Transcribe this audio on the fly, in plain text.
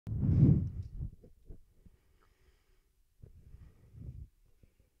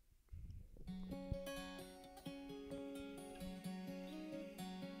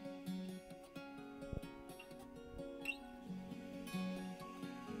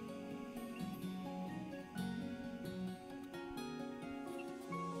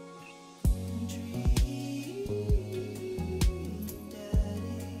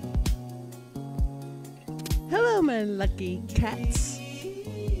lucky cats.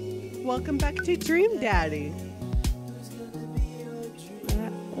 Welcome back to Dream Daddy.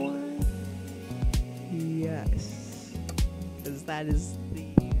 That one? Yes. Because that is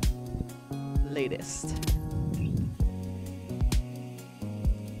the latest.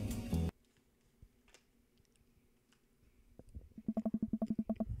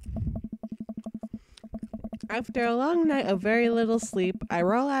 After a long night of very little sleep, I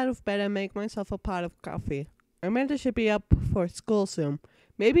roll out of bed and make myself a pot of coffee. Amanda should be up for school soon.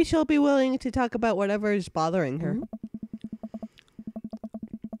 Maybe she'll be willing to talk about whatever is bothering her.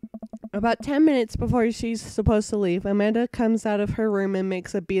 About 10 minutes before she's supposed to leave, Amanda comes out of her room and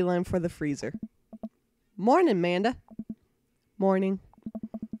makes a beeline for the freezer. Morning, Amanda. Morning.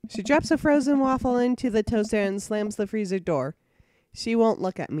 She drops a frozen waffle into the toaster and slams the freezer door. She won't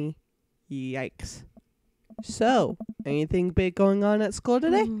look at me. Yikes. So, anything big going on at school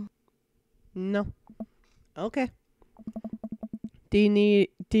today? No. Okay. Do you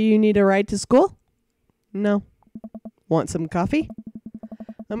need a ride to school? No. Want some coffee?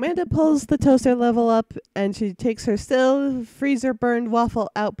 Amanda pulls the toaster level up and she takes her still freezer burned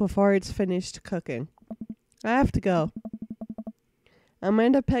waffle out before it's finished cooking. I have to go.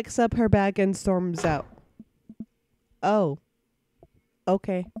 Amanda picks up her bag and storms out. Oh.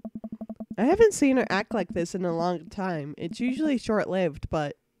 Okay. I haven't seen her act like this in a long time. It's usually short-lived,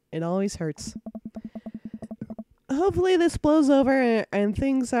 but it always hurts. Hopefully this blows over and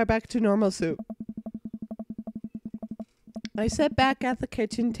things are back to normal soon. I sit back at the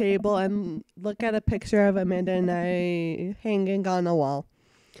kitchen table and look at a picture of Amanda and I hanging on a wall.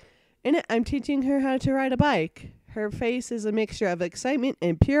 In it, I'm teaching her how to ride a bike. Her face is a mixture of excitement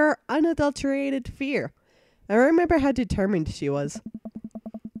and pure, unadulterated fear. I remember how determined she was.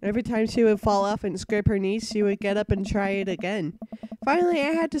 Every time she would fall off and scrape her knees, she would get up and try it again. Finally,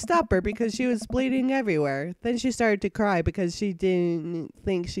 I had to stop her because she was bleeding everywhere. Then she started to cry because she didn't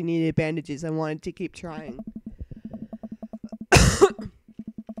think she needed bandages and wanted to keep trying.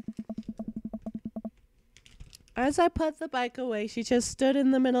 As I put the bike away, she just stood in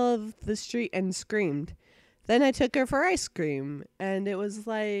the middle of the street and screamed. Then I took her for ice cream, and it was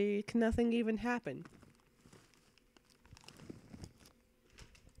like nothing even happened.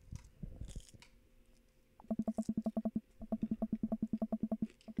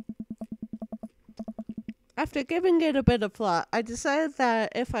 After giving it a bit of thought, I decided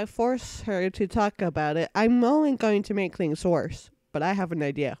that if I force her to talk about it, I'm only going to make things worse. But I have an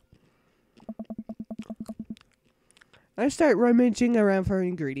idea. I start rummaging around for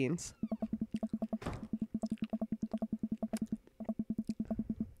ingredients.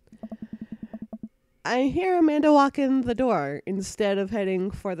 I hear Amanda walk in the door. Instead of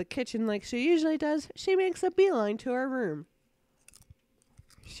heading for the kitchen like she usually does, she makes a beeline to her room.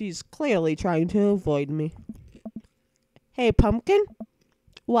 She's clearly trying to avoid me. Hey, Pumpkin?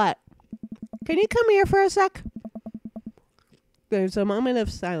 What? Can you come here for a sec? There's a moment of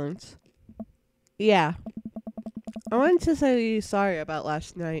silence. Yeah. I wanted to say sorry about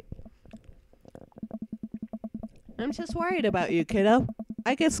last night. I'm just worried about you, kiddo.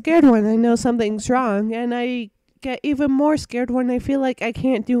 I get scared when I know something's wrong, and I get even more scared when I feel like I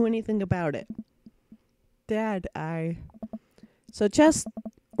can't do anything about it. Dad, So just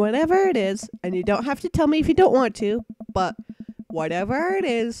whatever it is, and you don't have to tell me if you don't want to, but whatever it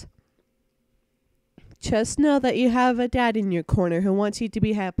is, just know that you have a dad in your corner who wants you to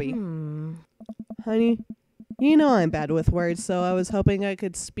be happy. Honey, you know I'm bad with words, so I was hoping I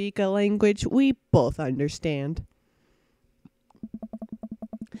could speak a language we both understand.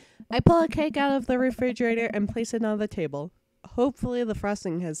 I pull a cake out of the refrigerator and place it on the table. Hopefully the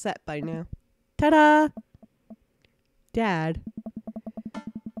frosting has set by now. Ta-da! Dad.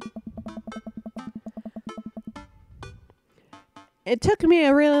 It took me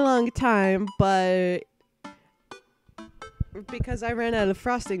a really long time, but because I ran out of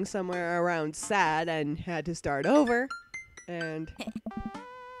frosting somewhere around sad and had to start over. And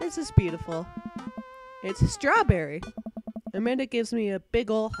this is beautiful. It's strawberry. Amanda gives me a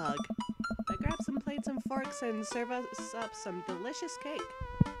big ol' hug. I grab some plates and forks and serve us up some delicious cake.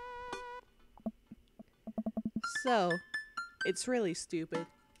 So, it's really stupid.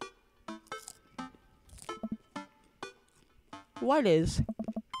 What is?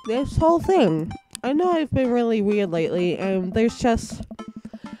 This whole thing. I know I've been really weird lately, and there's just...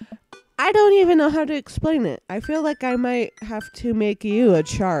 I don't even know how to explain it. I feel like I might have to make you a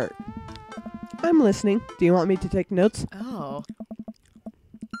chart. I'm listening. Do you want me to take notes? Oh.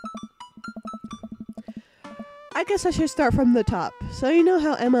 I guess I should start from the top. So you know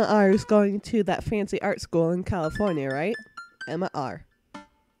how Emma R. is going to that fancy art school in California, right? Emma R.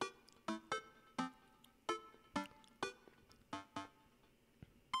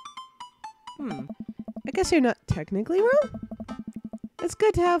 I guess you're not technically wrong. It's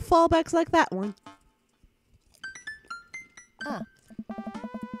good to have fallbacks like that one.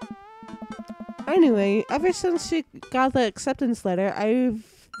 Anyway, ever since she got the acceptance letter,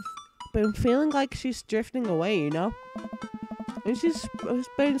 I've been feeling like she's drifting away, you know? And she's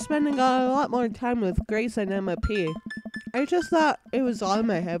been spending a lot more time with Grace and Emma P. I just thought it was all in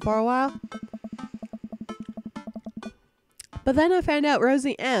my head for a while. But then I found out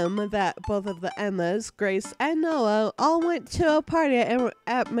Rosie M. that both of the Emmas, Grace and Noah, all went to a party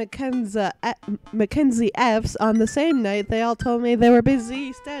at Mackenzie F's on the same night. They all told me they were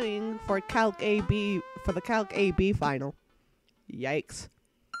busy studying for the Calc AB final. Yikes.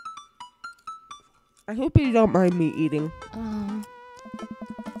 I hope you don't mind me eating.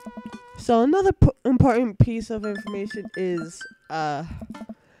 So another important piece of information is,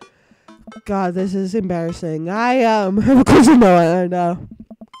 God, this is embarrassing. I have a cousin Noah, and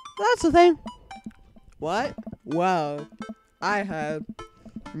that's the thing. What? Wow. I have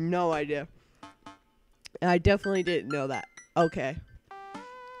no idea. I definitely didn't know that. Okay.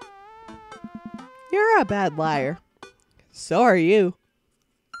 You're a bad liar. So are you.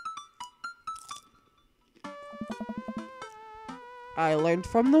 I learned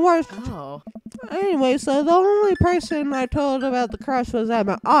from the worst. Oh. Anyway, so the only person I told about the crush was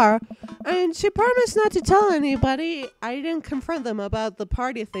Emma R. And she promised not to tell anybody. I didn't confront them about the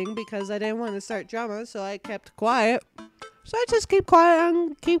party thing because I didn't want to start drama, so I kept quiet. So I just keep quiet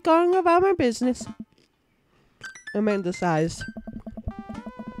and keep going about my business. Amanda sighs.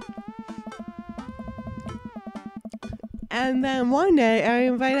 And then one day I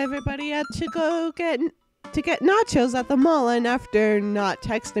invite everybody out to go get nachos at the mall, and after not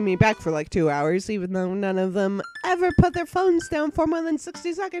texting me back for like 2 hours, even though none of them ever put their phones down for more than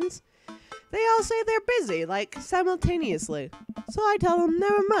 60 seconds, they all say they're busy, like simultaneously. So I tell them,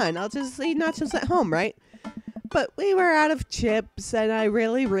 never mind, I'll just eat nachos at home, right? But we were out of chips, and I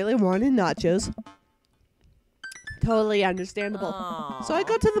really, really wanted nachos. Totally understandable. Aww. So I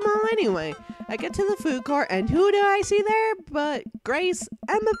go to the mall anyway. I get to the food court, and who do I see there but Grace,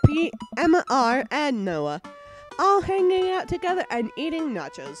 Emma P, Emma R, and Noah, all hanging out together and eating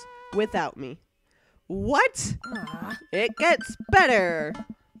nachos without me. What? It gets better.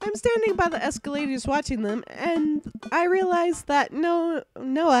 I'm standing by the escalators watching them, and I realize that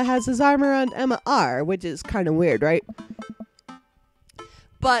Noah has his arm around Emma R, which is kind of weird, right?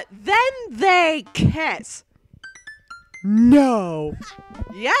 But then they kiss. No.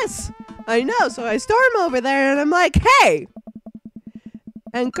 Yes, I know. So I storm over there and I'm like, hey.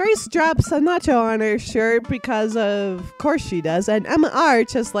 And Grace drops a nacho on her shirt because of course she does. And Emma R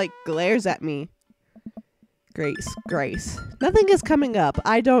just like glares at me. Grace. Nothing is coming up.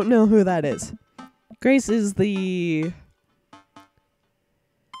 I don't know who that is. Grace is the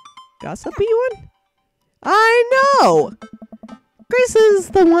gossipy one? I know. Grace is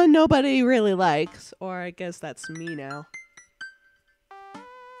the one nobody really likes, or I guess that's me now.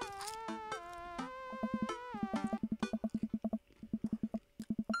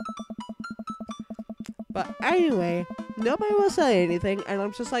 But anyway, nobody will say anything, and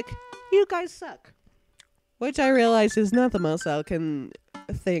I'm just like, you guys suck. Which I realize is not the most eloquent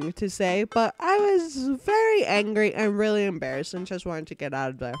thing to say, but I was very angry and really embarrassed and just wanted to get out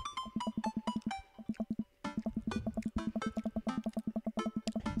of there.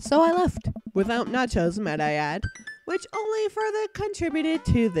 So I left, without nachos, might I add, which only further contributed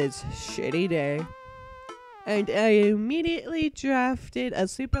to this shitty day. And I immediately drafted a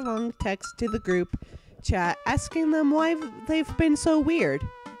super long text to the group chat asking them why they've been so weird.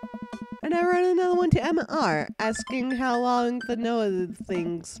 And I wrote another one to Emma R, asking how long the Noah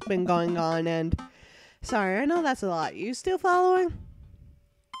thing's been going on, and sorry, I know that's a lot. You still following?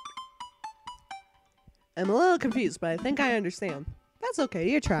 I'm a little confused, but I think I understand. That's okay,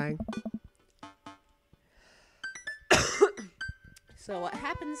 you're trying. So what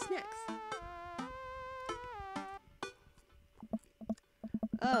happens next?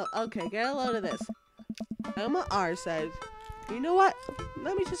 Oh, okay, get a load of this. Emma R said, you know what?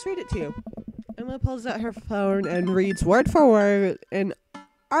 Let me just read it to you. Emma pulls out her phone and reads word for word an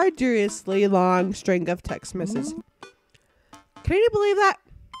arduously long string of text messages. Can you believe that?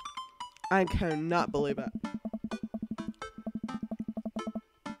 I cannot believe it.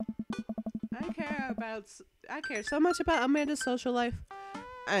 I care so much about Amanda's social life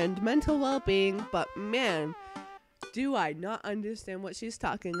and mental well-being, but man, do I not understand what she's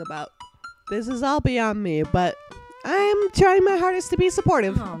talking about. This is all beyond me, but I'm trying my hardest to be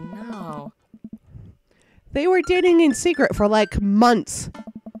supportive. Oh, no. They were dating in secret for like months.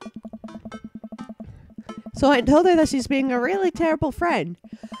 So I told her that she's being a really terrible friend.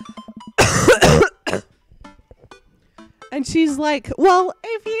 And she's like, well,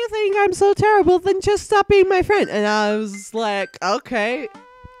 if you think I'm so terrible, then just stop being my friend. And I was like, okay.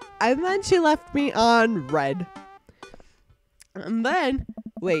 And then she left me on red. And then,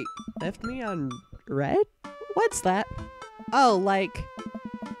 wait, left me on red? What's that? Oh, like,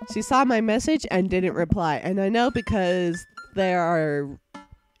 she saw my message and didn't reply. And I know because there are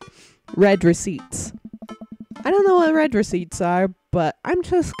red receipts. I don't know what red receipts are, but I'm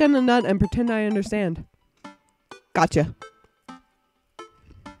just gonna nut and pretend I understand. Gotcha.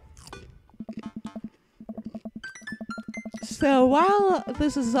 So while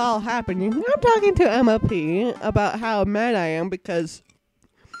this is all happening, I'm talking to Emma P about how mad I am because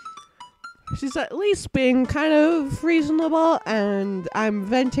she's at least being kind of reasonable, and I'm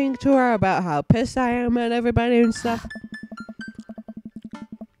venting to her about how pissed I am at everybody and stuff.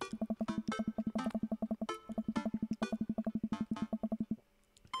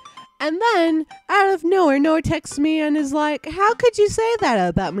 And then, out of nowhere, Noah texts me and is like, how could you say that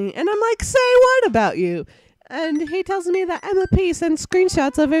about me? And I'm like, say what about you? And he tells me that Emma P sent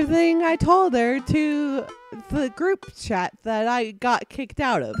screenshots of everything I told her to the group chat that I got kicked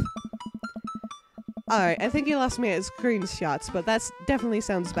out of. Alright, I think he lost me at screenshots, but that definitely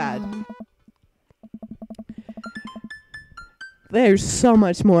sounds bad. There's so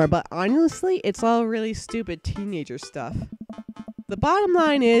much more, but honestly, it's all really stupid teenager stuff. The bottom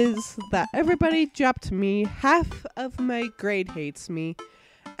line is that everybody dropped me, half of my grade hates me,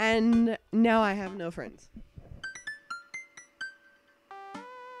 and now I have no friends.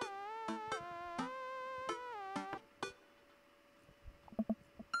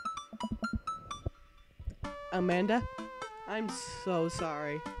 Amanda, I'm so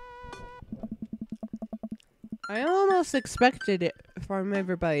sorry. I almost expected it from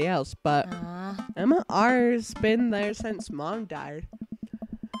everybody else, but Emma R's been there since Mom died.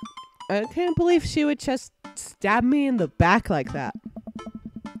 I can't believe she would just stab me in the back like that.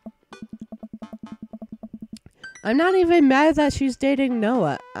 I'm not even mad that she's dating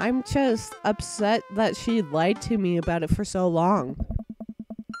Noah. I'm just upset that she lied to me about it for so long.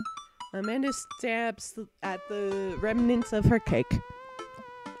 Amanda stabs at the remnants of her cake.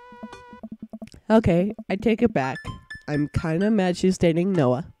 Okay, I take it back. I'm kind of mad she's dating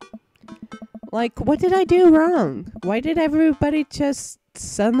Noah. Like, what did I do wrong? Why did everybody just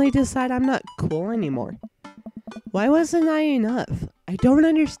suddenly decide I'm not cool anymore? Why wasn't I enough? I don't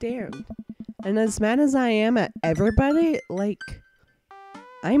understand. And as mad as I am at everybody, like,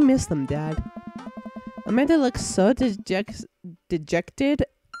 I miss them, Dad. Amanda looks so dejected,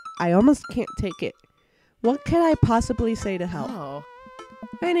 I almost can't take it. What could I possibly say to help? Oh.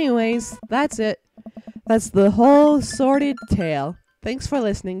 Anyways, that's it. That's the whole sordid tale. Thanks for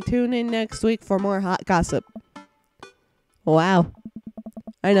listening. Tune in next week for more hot gossip. Wow.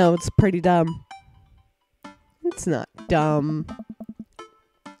 I know, it's pretty dumb. It's not dumb.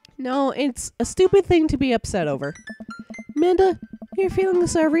 No, it's a stupid thing to be upset over. Amanda, your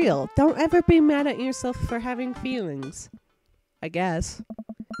feelings are real. Don't ever be mad at yourself for having feelings. I guess.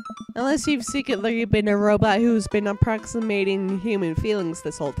 Unless you've secretly been a robot who's been approximating human feelings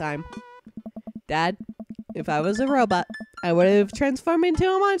this whole time. Dad, if I was a robot, I would have transformed into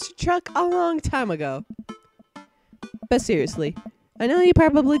a monster truck a long time ago. But seriously, I know you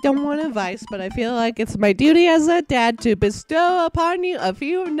probably don't want advice, but I feel like it's my duty as a dad to bestow upon you a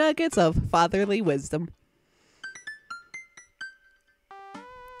few nuggets of fatherly wisdom.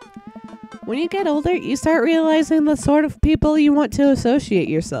 When you get older, you start realizing the sort of people you want to associate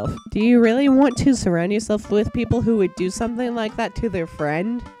yourself. Do you really want to surround yourself with people who would do something like that to their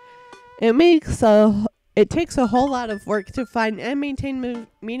friend? It takes a whole lot of work to find and maintain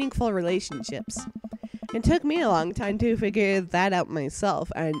meaningful relationships. It took me a long time to figure that out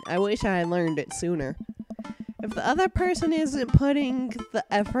myself, and I wish I had learned it sooner. If the other person isn't putting the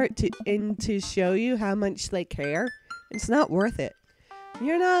effort in to show you how much they care, it's not worth it.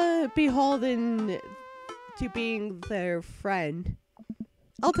 You're not beholden to being their friend.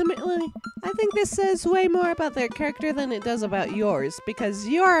 Ultimately, I think this says way more about their character than it does about yours, because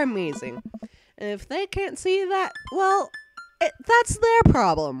you're amazing. And if they can't see that, well, that's their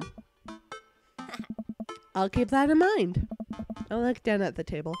problem. I'll keep that in mind. I look down at the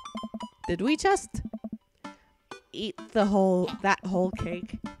table. Did we just eat that whole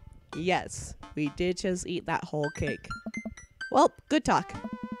cake? Yes, we did just eat that whole cake. Well, good talk.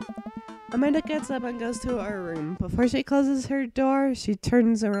 Amanda gets up and goes to her room. Before she closes her door, she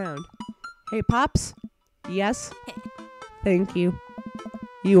turns around. Hey, Pops? Yes? Thank you.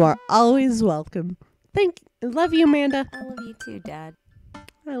 You are always welcome. Love you, Amanda. I love you too, Dad.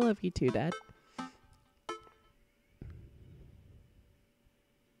 I love you too, Dad.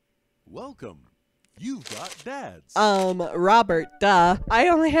 Welcome. You've got dads. Robert, duh. I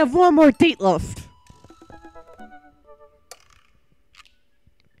only have one more date left.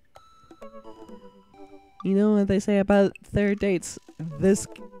 You know what they say about third dates?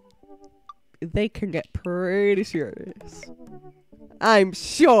 They can get pretty serious. I'm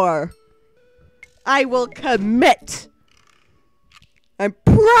sure. I will commit. I'm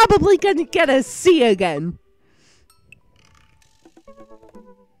probably gonna get a C again.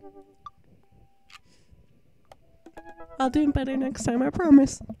 I'll do better next time, I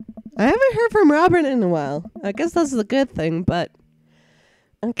promise. I haven't heard from Robert in a while. I guess that's a good thing, but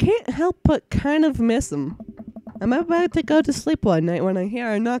I can't help but kind of miss him. I'm about to go to sleep one night when I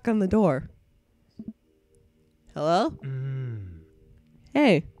hear a knock on the door. Hello?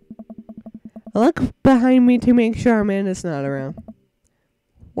 Hey. I look behind me to make sure Amanda's not around.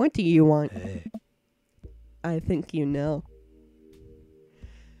 What do you want? Hey. I think you know.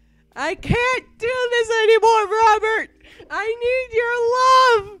 I can't do this anymore, Robert! I need your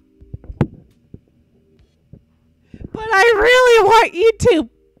love! But I really want you to.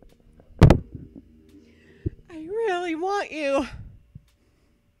 I really want you.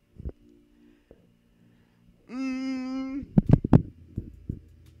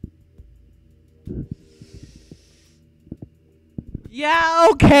 Yeah,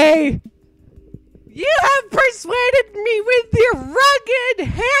 okay. You have persuaded me with your rugged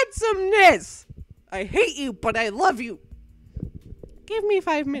handsomeness. I hate you, but I love you. Give me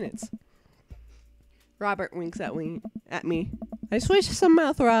 5 minutes. Robert winks at me. I swish some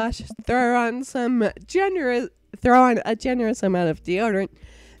mouthwash, throw on a generous amount of deodorant,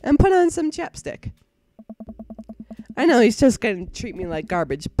 and put on some chapstick. I know he's just gonna treat me like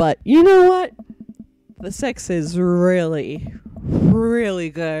garbage, but you know what? The sex is really, really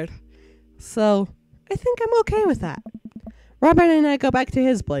good. So, I think I'm okay with that. Robert and I go back to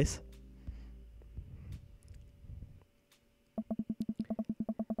his place.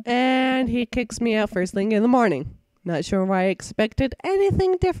 And he kicks me out first thing in the morning. Not sure why I expected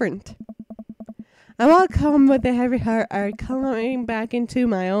anything different. I walk home with a heavy heart, coming back into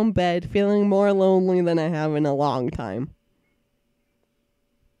my own bed, feeling more lonely than I have in a long time.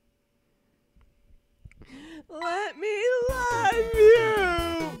 Let me love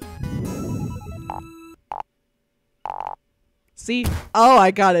you! See? Oh,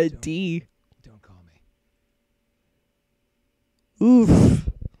 I got a D. Don't call me. Oof.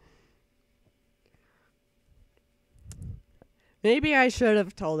 Maybe I should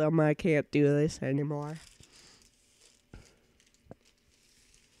have told him I can't do this anymore.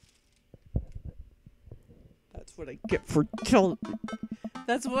 That's what I get for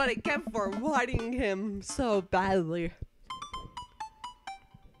That's what I get for wanting him so badly.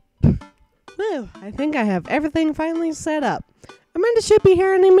 Whew, I think I have everything finally set up. Amanda should be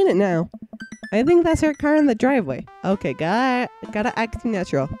here any minute now. I think that's her car in the driveway. Okay, gotta act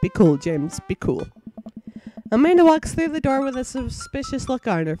natural. Be cool, James. Be cool. Amanda walks through the door with a suspicious look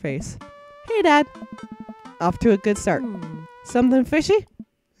on her face. Hey, Dad. Off to a good start. Something fishy?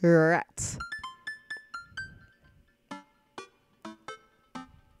 Rats.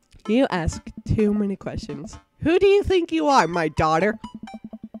 You ask too many questions. Who do you think you are, my daughter?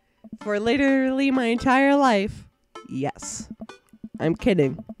 For literally my entire life. Yes. I'm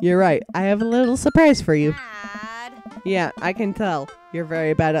kidding. You're right. I have a little surprise for you. Dad. Yeah, I can tell. You're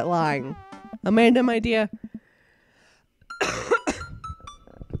very bad at lying. Amanda, my dear.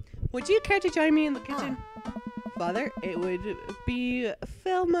 Would you care to join me in the kitchen? Father, it would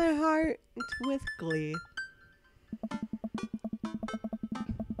fill my heart with glee.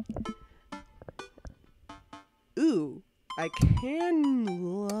 Ooh, I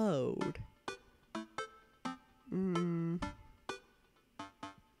can load.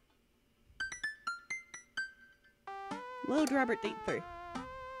 Load Robert date 3.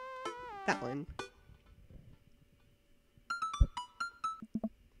 That one.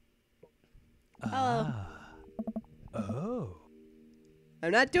 Hello. Oh.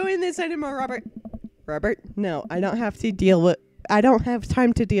 I'm not doing this anymore, Robert. Robert? No, I don't have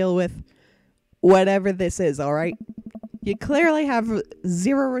time to deal with whatever this is, alright? You clearly have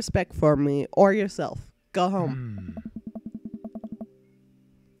zero respect for me or yourself. Go home.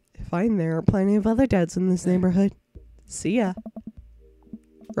 Fine, there are plenty of other dads in this neighborhood. See ya.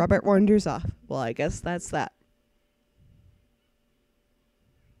 Robert wanders off. Well, I guess that's that.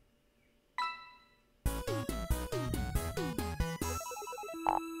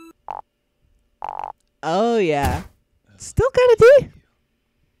 Oh, yeah. Still kind of D?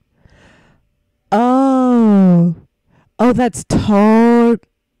 Oh. Oh, that's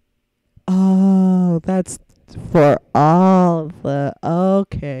Oh, that's for all the...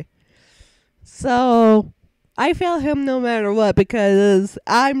 Okay. So I fail him no matter what because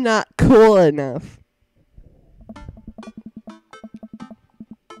I'm not cool enough.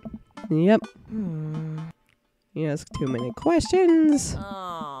 Yep. You ask too many questions.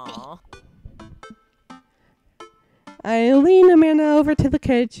 Aww. I lean Amanda over to the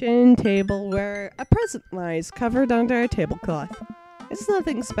kitchen table where a present lies covered under a tablecloth. It's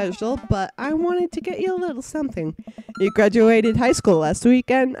nothing special, but I wanted to get you a little something. You graduated high school last week,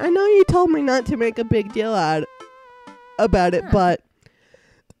 and I know you told me not to make a big deal about it, but...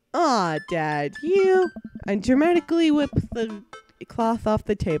 Aw, Dad, you... I dramatically whip the cloth off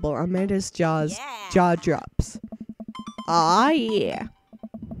the table. Amanda's jaw drops. Aw, yeah.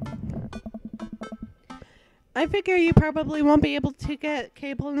 I figure you probably won't be able to get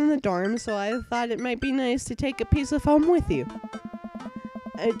cable in the dorm, so I thought it might be nice to take a piece of home with you.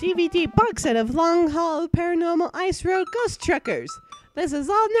 A DVD box set of Long Haul Paranormal Ice Road Ghost Trekkers. This is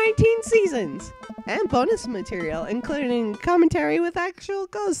all 19 seasons. And bonus material, including commentary with actual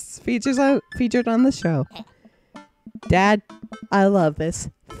ghosts featured on the show. Dad, I love this.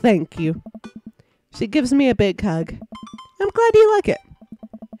 Thank you. She gives me a big hug. I'm glad you like it.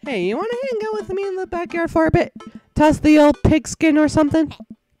 Hey, you want to hang out with me in the backyard for a bit? Toss the old pigskin or something?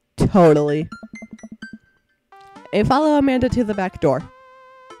 Totally. I follow Amanda to the back door.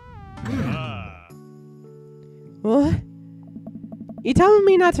 What? You told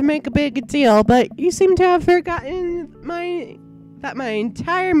me not to make a big deal, but you seem to have forgotten that my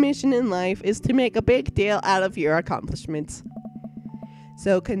entire mission in life is to make a big deal out of your accomplishments.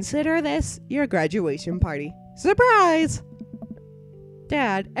 So consider this your graduation party. Surprise!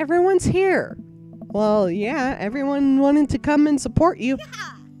 Dad, everyone's here. Well, yeah, everyone wanted to come and support you.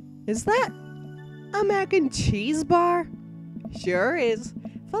 Yeah. Is that a mac and cheese bar? Sure is.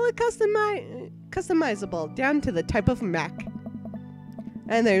 Fully customizable down to the type of mac.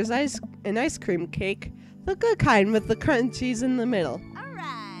 And there's an ice cream cake, the good kind with the crunchies in the middle.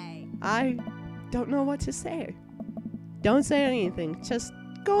 Alright. I don't know what to say. Don't say anything. Just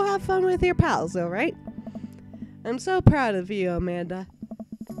go have fun with your pals, alright? I'm so proud of you, Amanda.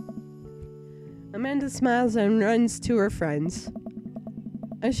 Amanda smiles and runs to her friends.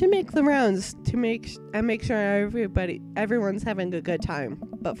 I should make the rounds to make sure everyone's having a good time.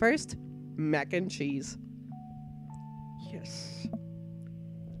 But first, mac and cheese. Yes.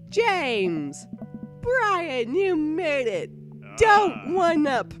 James! Brian, you made it! Don't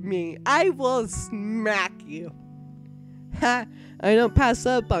one-up me. I will smack you. Ha! I don't pass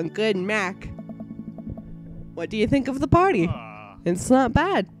up on good mac. What do you think of the party? It's not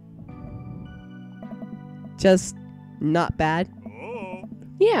bad. Just not bad.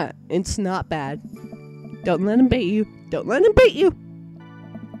 Yeah, it's not bad. Don't let him bait you. Don't let him bait you.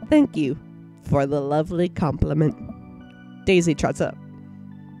 Thank you for the lovely compliment. Daisy trots up.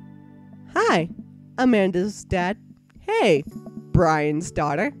 Hi, Amanda's dad. Hey, Brian's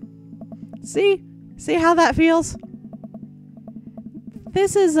daughter. See how that feels?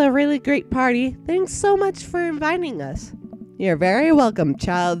 This is a really great party. Thanks so much for inviting us. You're very welcome,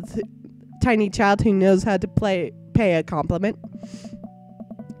 tiny child who knows how to pay a compliment.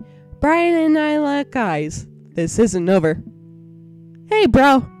 Brian and I like guys. This isn't over. Hey,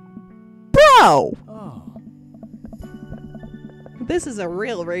 bro. Bro! Oh. This is a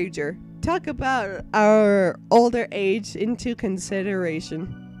real rager. Talk about our older age into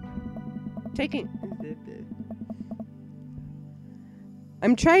consideration.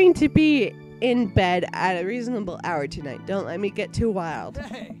 I'm trying to be in bed at a reasonable hour tonight. Don't let me get too wild.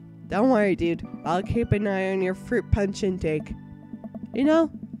 Hey. Don't worry, dude. I'll keep an eye on your fruit punch intake. You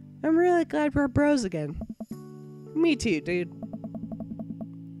know, I'm really glad we're bros again. Me too, dude.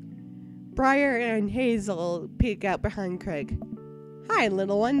 Briar and Hazel peek out behind Craig. Hi,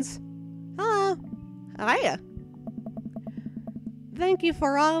 little ones. Hello. Hiya. Thank you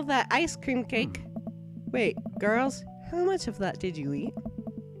for all of that ice cream cake. Wait, girls, how much of that did you eat?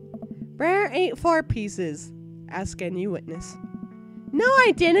 Briar ate 4 pieces. Ask any witness. No,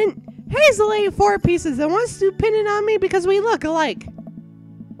 I didn't. Hazel ate 4 pieces and wants to pin it on me because we look alike.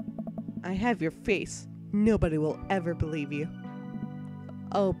 I have your face. Nobody will ever believe you.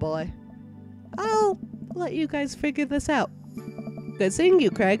 Oh boy. I'll let you guys figure this out. Good seeing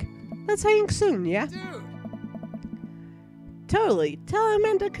you, Craig. Let's hang soon, yeah? Dude. Totally. Tell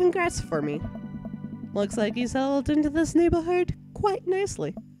Amanda congrats for me. Looks like you settled into this neighborhood quite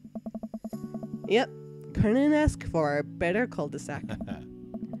nicely. Yep. Couldn't ask for a better cul-de-sac.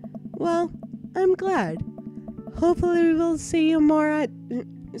 Well, I'm glad. Hopefully we'll see you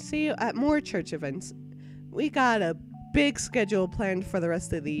at more church events. We got a big schedule planned for the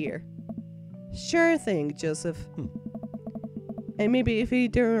rest of the year. Sure thing, Joseph. And maybe if we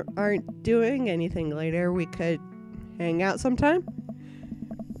aren't doing anything later, we could hang out sometime?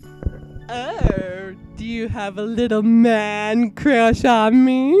 Oh, do you have a little man crush on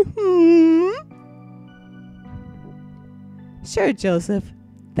me? Sure, Joseph.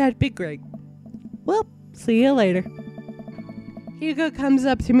 That'd be great. Well, see you later. Hugo comes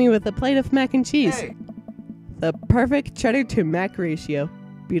up to me with a plate of mac and cheese. Hey. The perfect cheddar to mac ratio.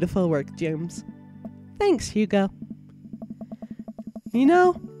 Beautiful work, James. Thanks, Hugo. You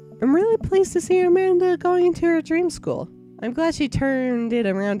know, I'm really pleased to see Amanda going into her dream school. I'm glad she turned it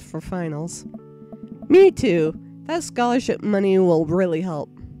around for finals. Me too. That scholarship money will really help.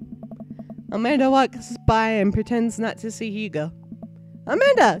 Amanda walks by and pretends not to see Hugo.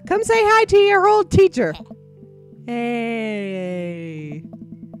 Amanda, come say hi to your old teacher. Hey.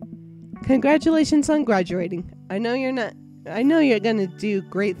 Congratulations on graduating. I know you're gonna do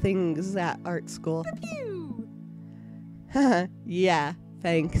great things at art school. Pew. Haha, yeah,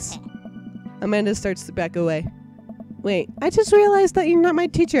 thanks. Amanda starts to back away. Wait, I just realized that you're not my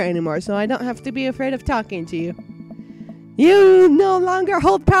teacher anymore, so I don't have to be afraid of talking to you. You no longer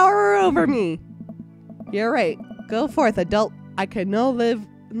hold power over me. You're right. Go forth, adult. I can no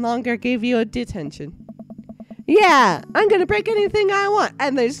longer give you a detention. Yeah, I'm gonna break anything I want,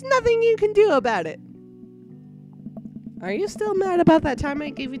 and there's nothing you can do about it. Are you still mad about that time I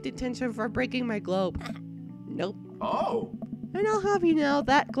gave you detention for breaking my globe? Nope. Oh. And I'll have you know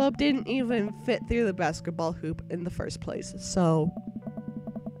that globe didn't even fit through the basketball hoop in the first place, so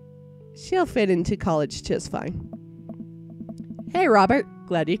she'll fit into college just fine. Hey, Robert.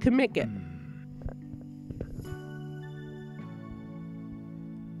 Glad you could make it.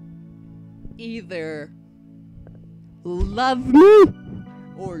 Either love me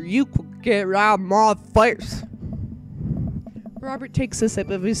or you could get out of my face. Robert takes a sip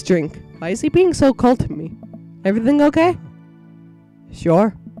of his drink. Why is he being so cold to me? Everything okay? Sure.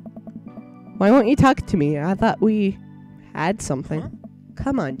 Why won't you talk to me? I thought we had something. Huh?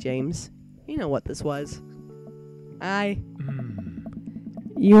 Come on, James. You know what this was.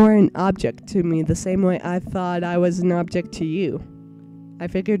 You are an object to me the same way I thought I was an object to you. I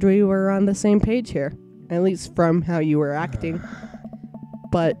figured we were on the same page here, at least from how you were acting.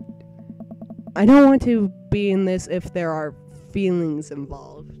 But I don't want to be in this if there are feelings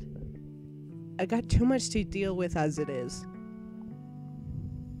involved. I got too much to deal with as it is.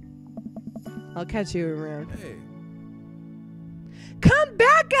 I'll catch you around. Hey. Come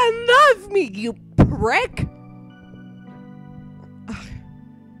back and love me, you prick! Ugh.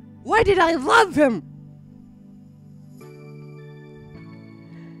 Why did I love him?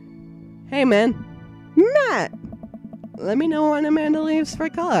 Hey, man. Matt! Let me know when Amanda leaves for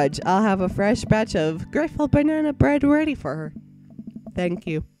college. I'll have a fresh batch of grateful banana bread ready for her. Thank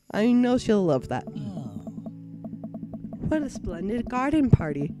you. I know she'll love that. What a splendid garden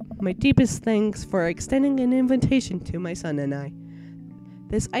party. My deepest thanks for extending an invitation to my son and I.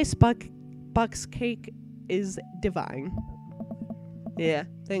 This icebox cake is divine. Yeah,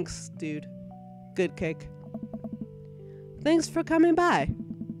 thanks, dude. Good cake. Thanks for coming by.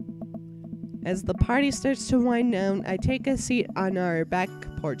 As the party starts to wind down, I take a seat on our back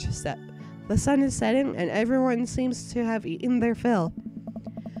porch step. The sun is setting and everyone seems to have eaten their fill.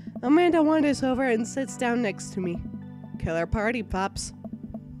 Amanda wanders over and sits down next to me. Killer party, Pops.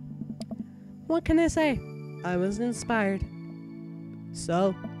 What can I say? I was inspired.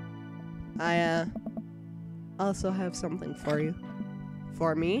 So, I also have something for you.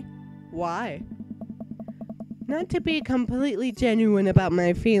 For me? Why? Not to be completely genuine about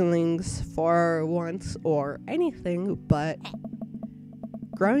my feelings for once or anything, but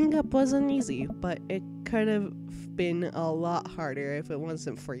growing up wasn't easy, but it could have been a lot harder if it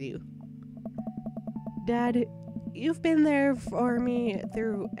wasn't for you. Dad, you've been there for me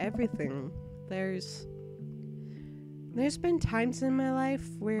through everything. There's been times in my life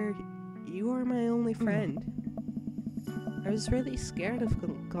where you were my only friend. I was really scared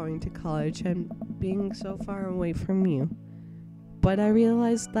of going to college and being so far away from you. But I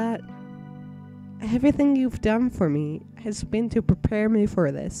realized that everything you've done for me has been to prepare me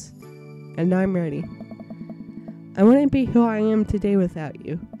for this. And I'm ready. I wouldn't be who I am today without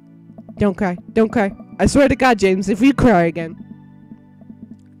you. Don't cry. Don't cry. I swear to God, James, if you cry again.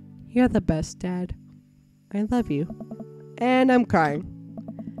 You're the best, Dad. I love you. And I'm crying.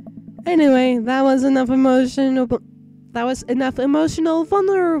 Anyway, that was enough emotional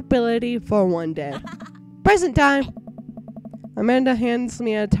vulnerability for one day. Present time. Amanda hands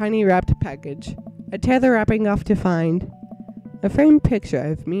me a tiny wrapped package. I tear the wrapping off to find a framed picture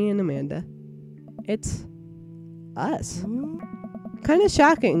of me and Amanda. It's us. Kind of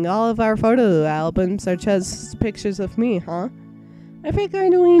shocking. All of our photo albums are just pictures of me, huh? I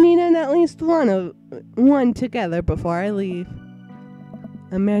figured we needed at least one together before I leave.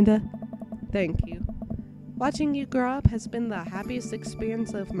 Amanda, thank you. Watching you grow up has been the happiest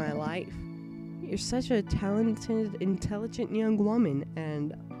experience of my life. You're such a talented, intelligent young woman,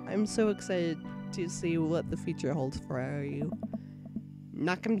 and I'm so excited to see what the future holds for you.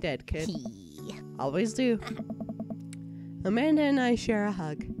 Knock 'em dead, kid. Always do. Amanda and I share a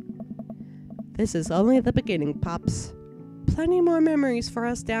hug. This is only the beginning, Pops. Plenty more memories for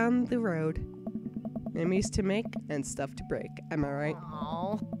us down the road. Memories to make and stuff to break. Am I right?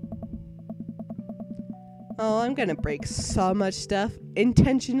 Aw. Oh, I'm gonna break so much stuff,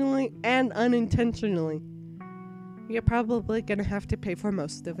 intentionally and unintentionally. You're probably gonna have to pay for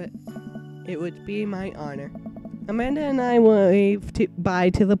most of it. It would be my honor. Amanda and I wave bye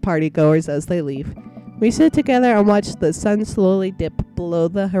to the partygoers as they leave. We sit together and watch the sun slowly dip below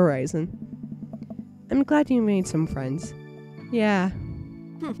the horizon. I'm glad you made some friends. Yeah.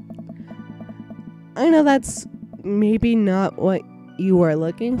 I know that's maybe not what you were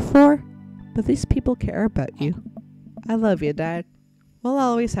looking for, but these people care about you. I love you, Dad. We'll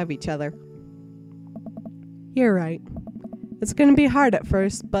always have each other. You're right. It's gonna be hard at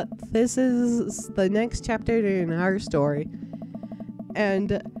first, but this is the next chapter in our story.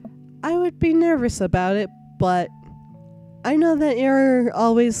 And I would be nervous about it, but I know that you're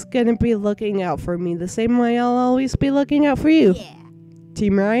always gonna be looking out for me the same way I'll always be looking out for you. Yeah.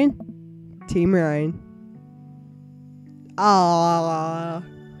 Team Ryan? Team Ryan. Aww.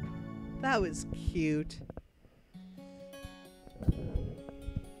 That was cute.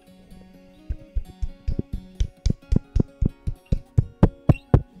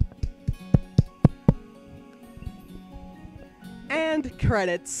 And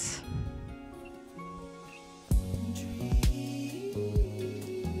credits.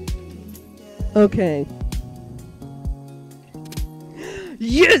 Okay.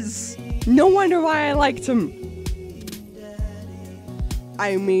 Yes! No wonder why I liked him.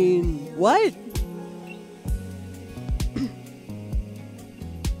 I mean, what?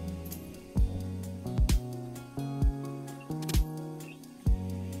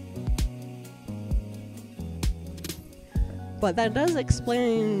 But that does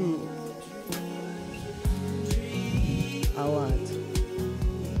explain a lot.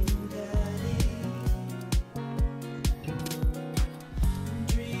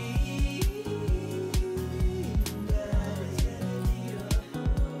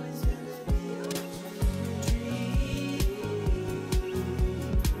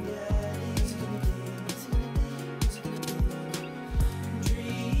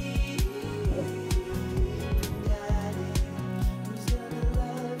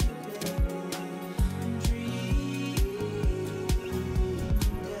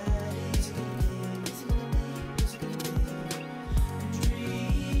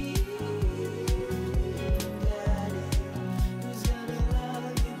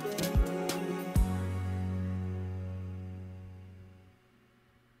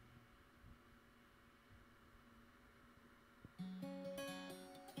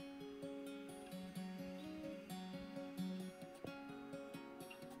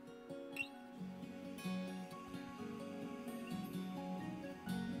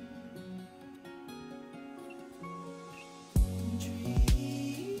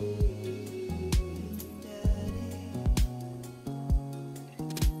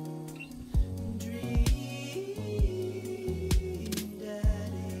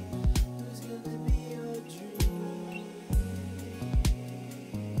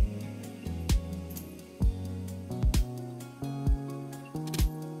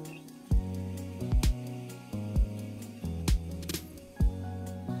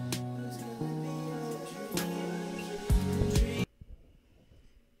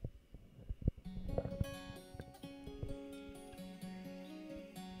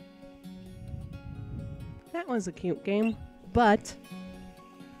 That was a cute game, but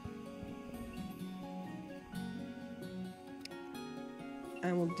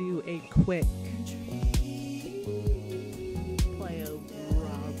I will do a quick play of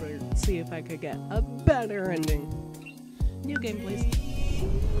Robert, see if I could get a better ending. New game, please.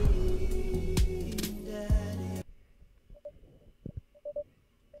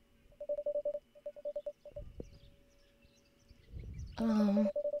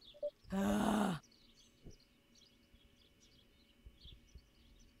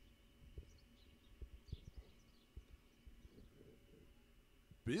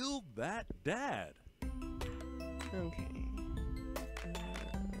 Build that dad. Okay.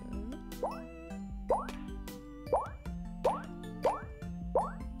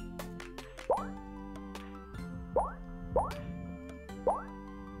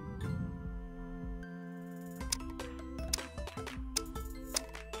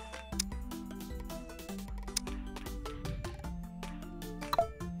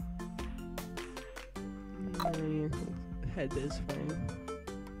 Your head is fine.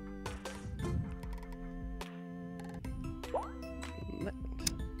 That.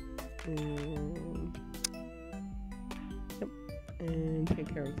 And yep. And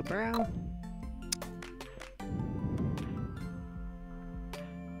take care of the brow.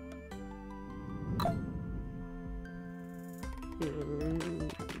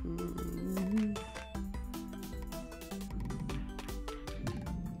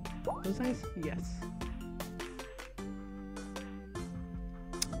 Those eyes? Yes.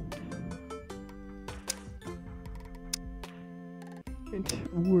 And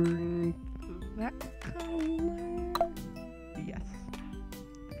we're that color. Yes.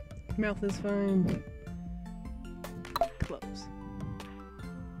 Mouth is fine. Close.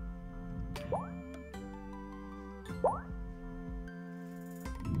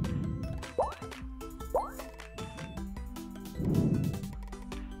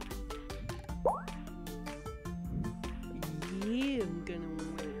 Yeah, I'm gonna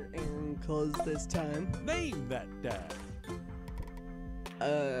wear Aaron clothes this time. Name that dad.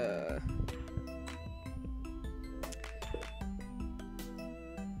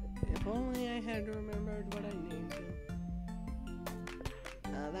 If only I had remembered what I named him.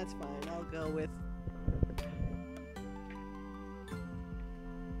 That's fine. I'll go with.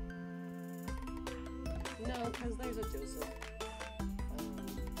 No, because there's a Joseph.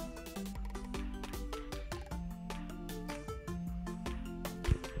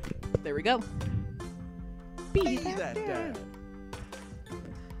 There we go. Be That dad.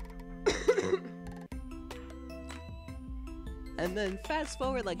 And then fast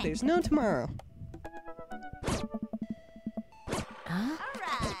forward like there's no tomorrow. All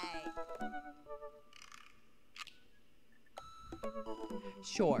right.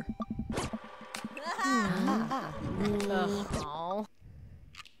 Sure. Ugh. Aw.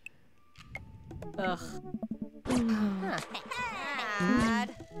 Ugh.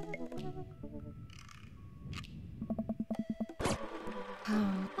 Dad.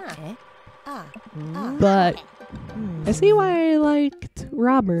 But I see why I liked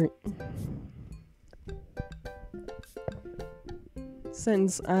Robert.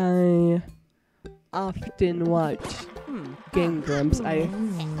 Since I often watch Game Grumps, I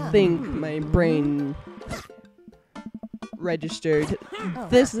think my brain registered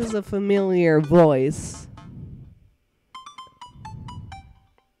this is a familiar voice.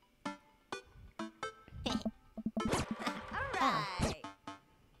 Right.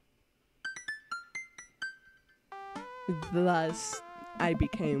 Thus, I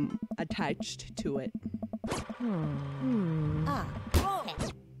became attached to it.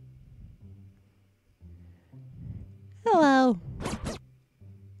 Hello.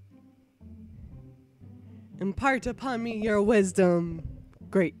 Impart upon me your wisdom,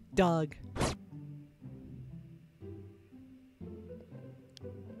 great dog.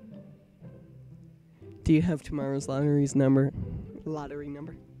 Do you have tomorrow's lottery's number? Lottery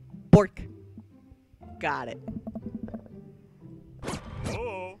number? Bork. Got it.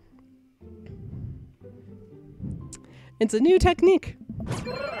 Oh. It's a new technique.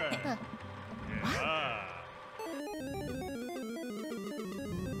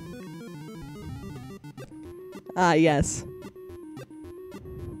 Ah, yes.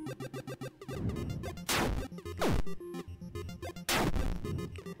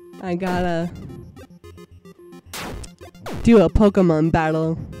 I gotta do a Pokemon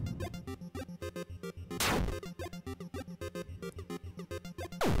battle.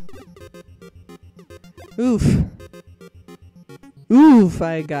 Oof. Oof,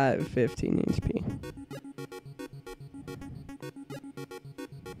 I got 15 HP.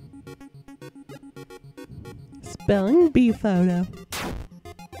 Spelling bee photo.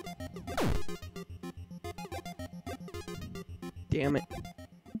 Damn it.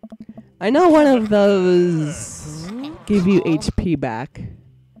 I know one of those give you HP back,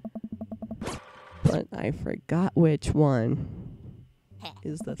 but I forgot which one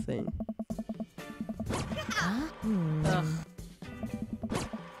is the thing. Ugh.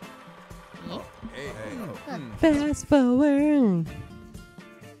 Fast forward.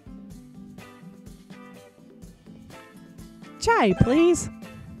 Chai, please.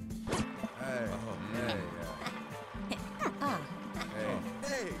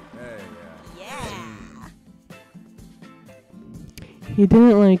 Yeah. He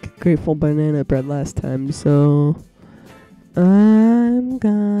didn't like Grateful Banana Bread last time, so I'm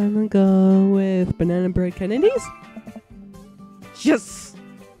gonna go with Banana Bread Kennedys. Yes!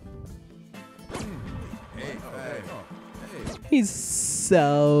 He's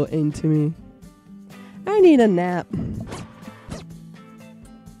so into me. I need a nap.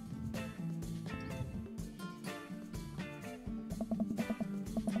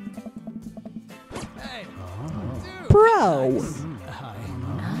 pro.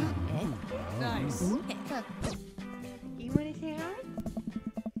 Nice. You want to say hi?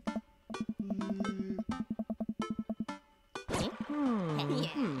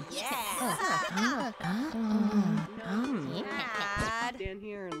 Yeah. Dad. Stand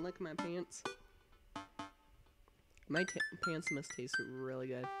here and lick my pants. My pants must taste really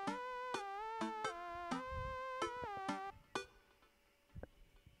good.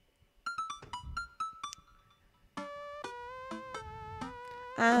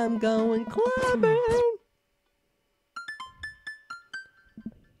 I'm going clubbing.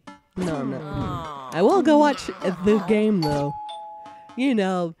 No, I'm not. Aw. I will go watch the game though. You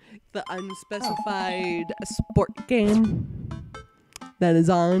know, the unspecified sport game that is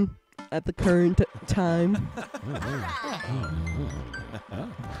on at the current time.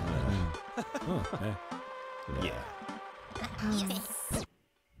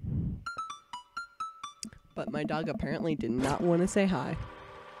 But my dog apparently did not want to say hi.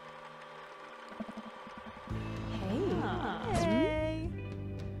 Hey.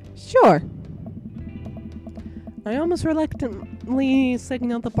 Sure. I almost reluctantly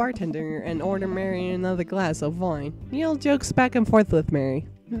signal the bartender and order Mary another glass of wine. Neil jokes back and forth with Mary.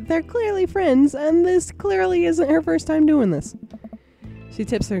 They're clearly friends, and this clearly isn't her first time doing this. She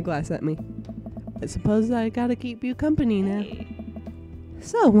tips her glass at me. I suppose I gotta keep you company now.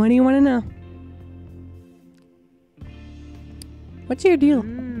 So, what do you want to know? What's your deal?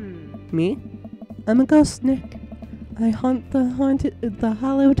 Me? I'm a ghost, Nick. I haunt the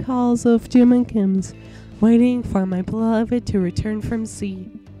hallowed halls of Jim and Kim's, waiting for my beloved to return from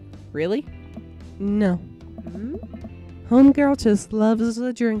sea. Really? No. Homegirl just loves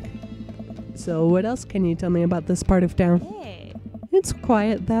a drink. So what else can you tell me about this part of town? Hey. It's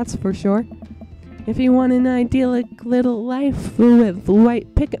quiet, that's for sure. If you want an idyllic little life with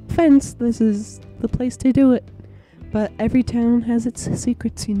white picket fence, this is the place to do it. But every town has its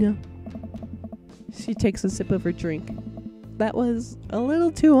secrets, you know. She takes a sip of her drink. That was a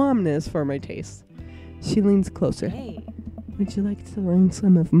little too ominous for my taste. She leans closer. Hey. Would you like to learn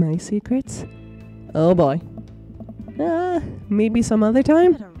some of my secrets? Oh boy. Maybe some other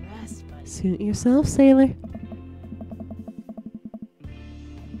time? What a rest, buddy. Suit yourself, sailor.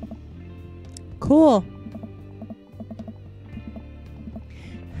 Cool.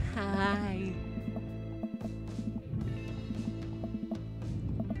 Hi.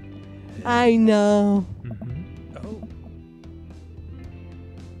 I know. Oh.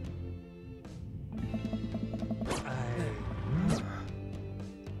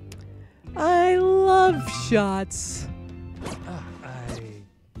 I love shots.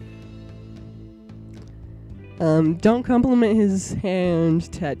 Don't compliment his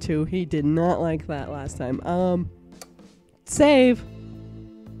hand tattoo. He did not like that last time. Save.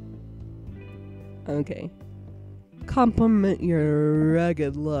 Okay. Compliment your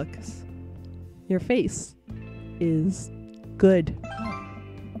rugged looks. Your face is good.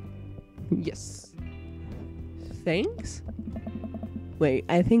 Yes. Thanks? Wait,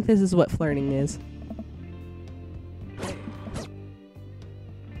 I think this is what flirting is.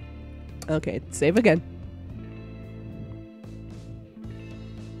 Okay, save again.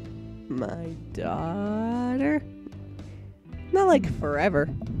 My daughter? Not like forever.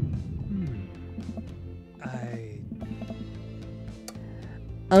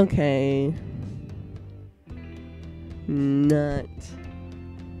 Okay. Not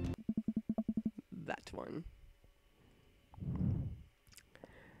that one.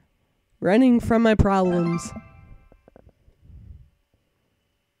 Running from my problems.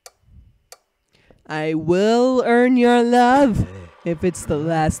 I will earn your love if it's the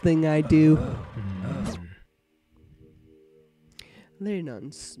last thing I do. Lay it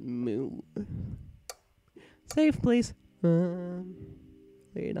on smooth. Save, please. Lay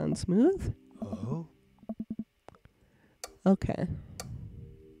it on smooth. Oh. Okay.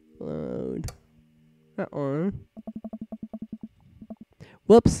 Load.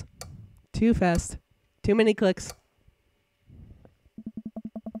 Whoops. Too fast. Too many clicks.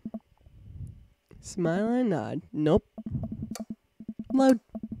 Smile and nod. Nope. Load.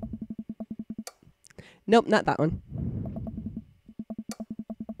 Nope, not that one.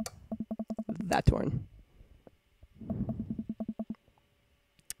 That one.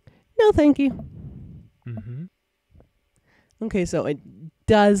 No, thank you. Okay, so it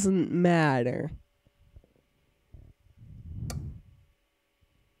doesn't matter.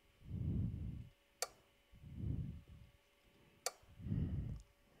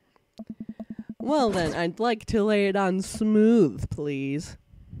 Well then, I'd like to lay it on smooth, please.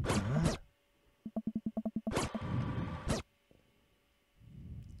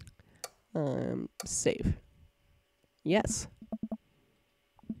 Save. Yes.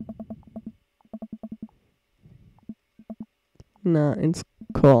 No, it's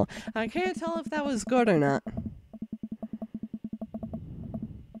cool. I can't tell if that was good or not.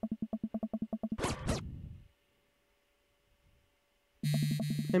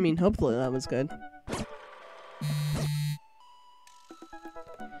 I mean, hopefully that was good.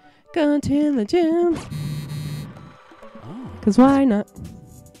 Go to the gym. Oh. 'Cause why not?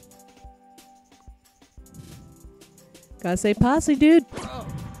 Gotta say posse, dude. Oh.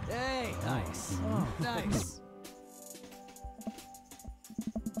 Hey. Nice. Oh. Nice.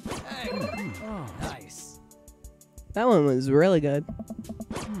 Hey. Oh. Nice. That one was really good.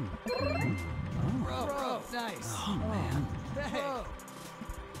 Bro. Nice. Oh, man. Hey.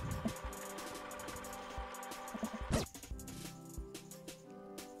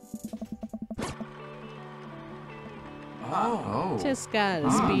 Oh. Just gotta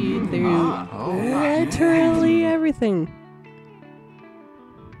speed through literally everything.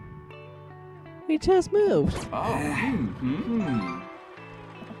 We just moved. Oh.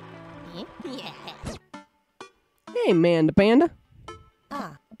 Yeah. Hey, Manda Panda.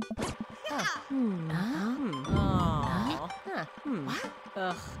 Oh.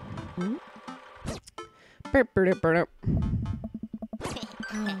 Ugh. Burp, burp, burp.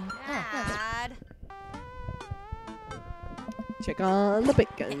 Dad. Check on the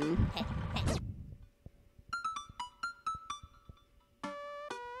bacon.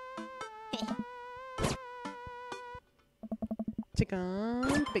 Check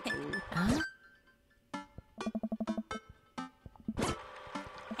on bacon.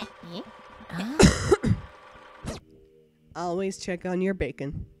 Always check on your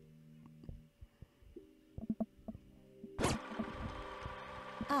bacon.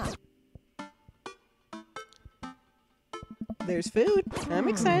 There's food. I'm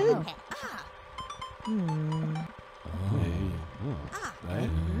excited.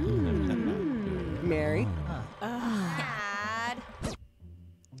 Mary. Dad.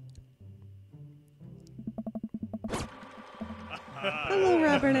 Hello,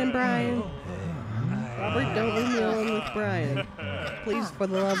 Robert and Brian. Robert, don't leave me alone with Brian. Please, for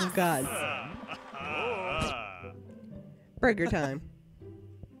the love of God. Burger time.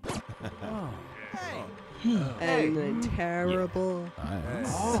 And the terrible,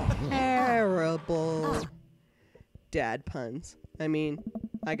 terrible dad puns. I mean,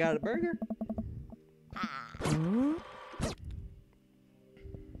 I got a burger.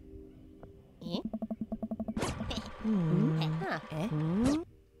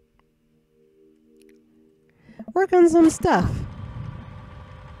 Work on some stuff.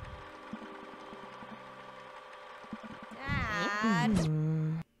 Dad.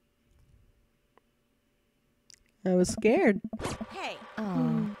 I was scared. Hey.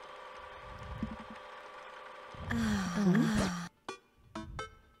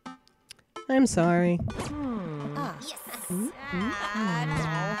 I'm sorry. Yes.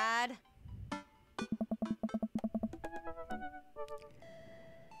 Dad.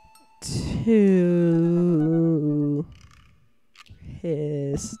 To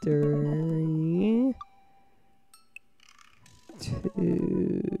history.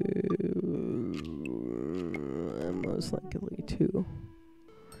 Most likely to.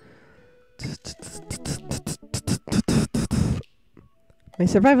 My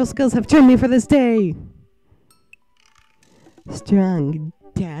survival skills have trained me for this day. Strong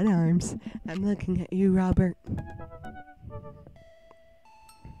dad arms. I'm looking at you, Robert.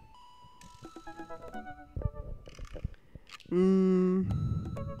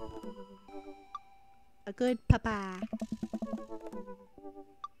 A good papa.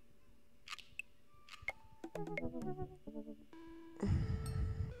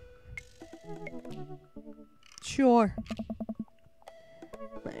 Sure.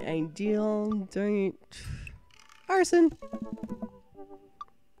 My ideal dirt. Arson.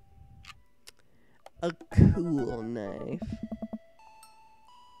 A cool knife.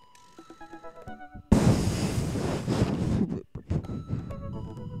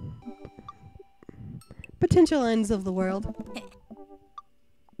 Potential ends of the world.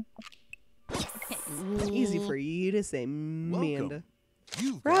 Easy for you to say, Amanda.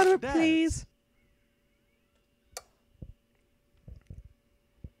 You've Router, got dads. please.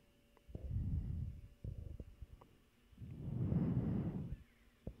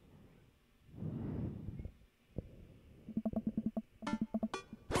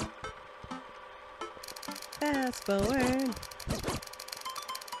 Fast forward.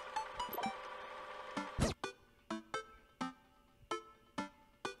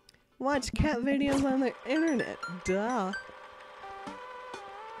 Watch cat videos on the internet. Duh.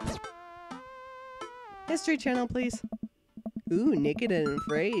 History Channel, please. Ooh, Naked and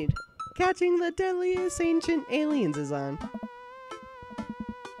Afraid. Catching the Deadliest Ancient Aliens is on.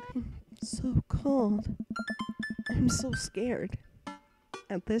 I'm so cold. I'm so scared.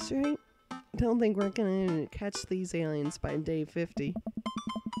 At this rate, I don't think we're gonna catch these aliens by day 50.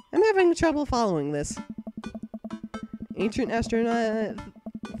 I'm having trouble following this. Ancient astronaut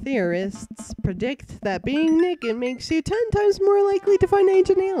theorists predict that being naked makes you 10 times more likely to find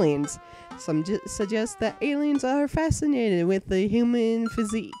ancient aliens. Some suggest that aliens are fascinated with the human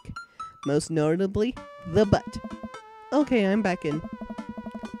physique, most notably the butt. Okay, I'm back in.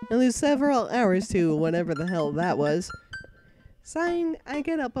 I lose several hours to whatever the hell that was. Sighing, I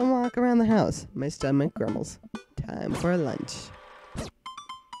get up and walk around the house. My stomach grumbles. Time for lunch.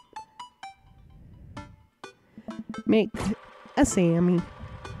 Make a Sammy.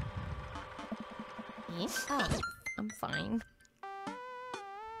 Oh, I'm fine.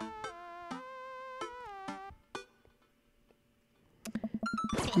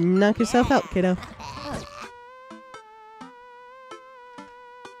 Knock yourself out, kiddo.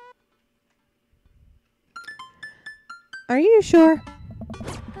 Are you sure?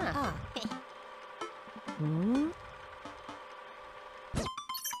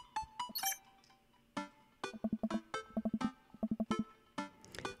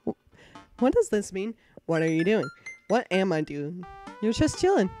 What does this mean? What are you doing? What am I doing? You're just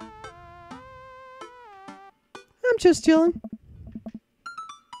chilling. I'm just chilling.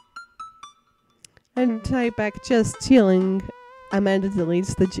 And type back just chilling. Amanda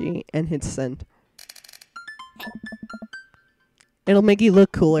deletes the G and hits send. It'll make you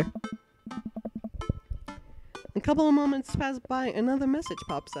look cooler. A couple of moments pass by, another message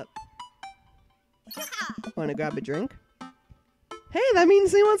pops up. Want to grab a drink? Hey, that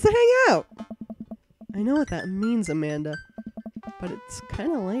means he wants to hang out. I know what that means, Amanda, but it's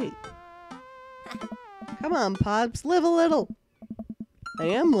kind of late. Come on, Pops, live a little. I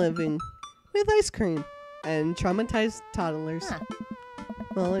am living with ice cream and traumatized toddlers.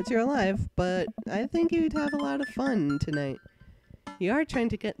 Well, it's your life, but I think you'd have a lot of fun tonight. You are trying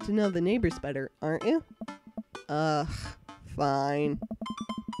to get to know the neighbors better, aren't you? Ugh, fine.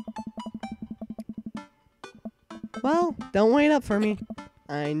 Well, don't wait up for me.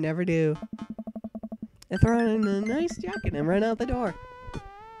 I never do. I throw on a nice jacket and run out the door.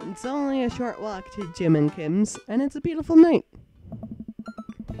 It's only a short walk to Jim and Kim's, and it's a beautiful night.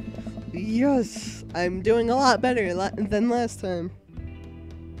 Yes, I'm doing a lot better than last time.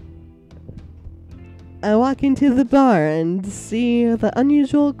 I walk into the bar and see the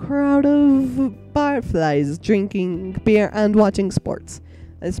unusual crowd of barflies drinking beer and watching sports.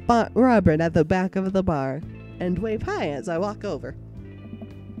 I spot Robert at the back of the bar and wave hi as I walk over.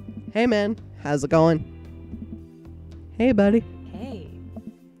 Hey man, how's it going? Hey buddy. Hey.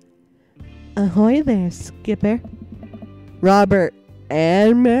 Ahoy there, Skipper. Robert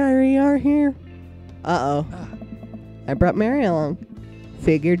and Mary are here. Uh-oh. I brought Mary along.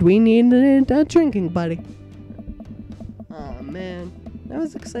 Figured we needed a drinking buddy. Aw, man. I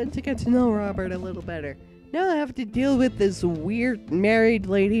was excited to get to know Robert a little better. Now I have to deal with this weird married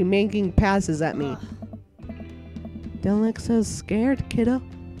lady making passes at me. Don't look so scared, kiddo.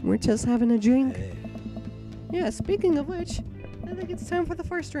 We're just having a drink. Yeah, speaking of which, I think it's time for the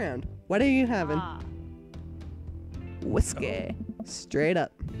first round. What are you having? Whiskey. Straight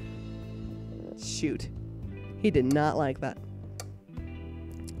up. Shoot. He did not like that.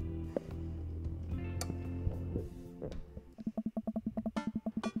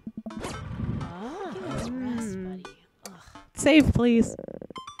 Save, please.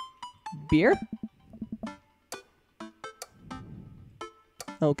 Beer?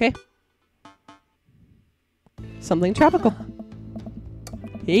 Okay. Something tropical.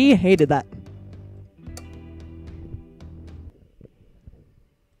 He hated that.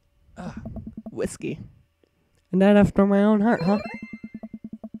 Whiskey. And that after my own heart, huh?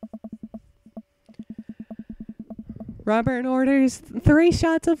 Robert orders 3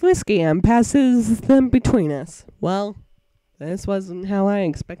 shots of whiskey and passes them between us. Well, this wasn't how I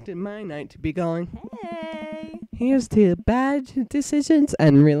expected my night to be going. Hey. Here's to bad decisions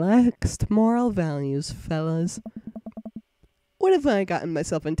and relaxed moral values, fellas. What have I gotten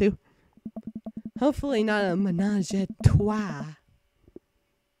myself into? Hopefully not a menage a trois.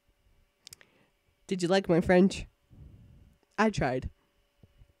 Did you like my French? I tried.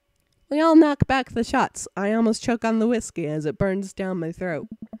 We all knock back the shots. I almost choke on the whiskey as it burns down my throat.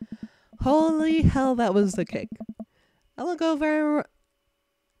 Holy hell, that was the kick. I look over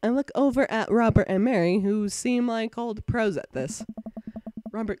at Robert and Mary, who seem like old pros at this.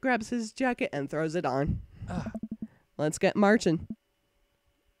 Robert grabs his jacket and throws it on. Let's get marching.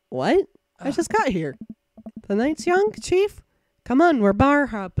 What? I just got here. The night's young, Chief? Come on, we're bar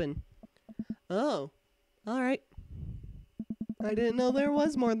hopping. Oh, all right. I didn't know there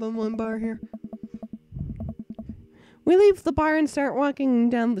was more than one bar here. We leave the bar and start walking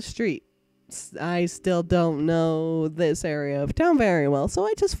down the street. I still don't know this area of town very well, so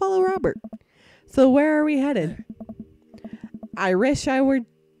I just follow Robert. So where are we headed? I wish I were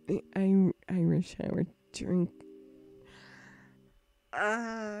drink.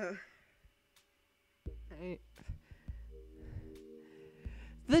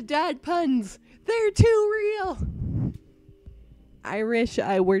 The dad puns. They're too real. I wish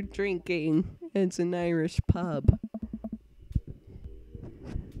I were drinking. It's an Irish pub.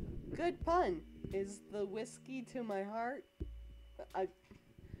 Good pun. Is the whiskey to my heart? A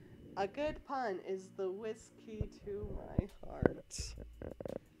good pun is the whiskey to my heart.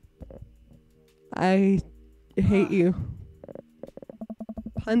 I hate you.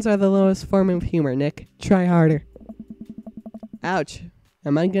 Puns are the lowest form of humor, Nick. Try harder. Ouch.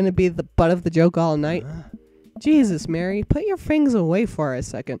 Am I gonna be the butt of the joke all night? Jesus, Mary, put your things away for a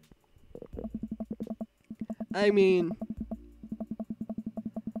second. I mean,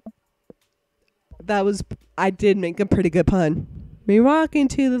 I did make a pretty good pun. We walk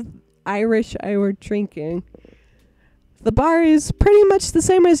into the Irish I were drinking. The bar is pretty much the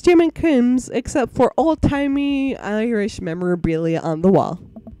same as Jim and Kim's, except for old-timey Irish memorabilia on the wall.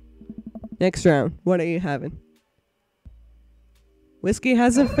 Next round, what are you having? Whiskey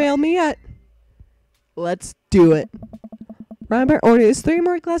hasn't failed me yet. Let's do it. Robert orders 3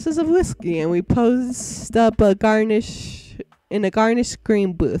 more glasses of whiskey, and we post up in a garnish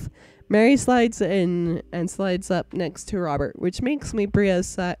screen booth. Mary slides in and slides up next to Robert, which makes me breathe a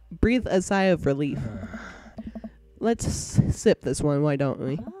sigh of relief. Let's sip this one, why don't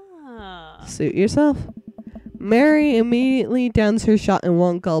we? Suit yourself. Mary immediately downs her shot in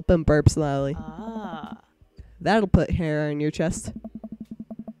one gulp and burps loudly. That'll put hair on your chest.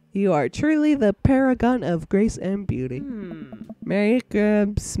 You are truly the paragon of grace and beauty. Mary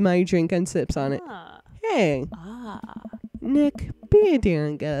grabs my drink and sips on it. Hey, Nick, be a dear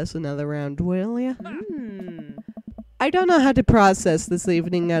and get us another round, will ya? I don't know how to process this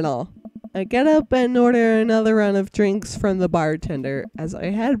evening at all. I get up and order another round of drinks from the bartender. As I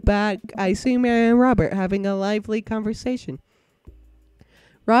head back, I see Mary and Robert having a lively conversation.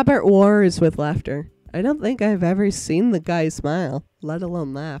 Robert roars with laughter. I don't think I've ever seen the guy smile, let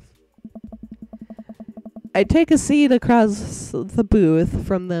alone laugh. I take a seat across the booth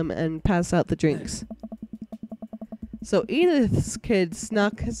from them and pass out the drinks. So Edith's kid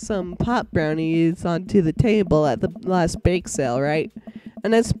snuck some pot brownies onto the table at the last bake sale, right?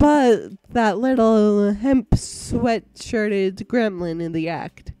 And I spot that little hemp sweat-shirted gremlin in the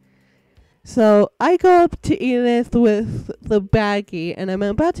act. So I go up to Edith with the baggie, and I'm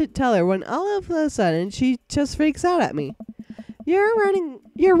about to tell her when all of a sudden she just freaks out at me. You're ruining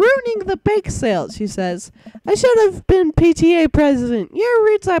the bake sale, she says. I should have been PTA president. Your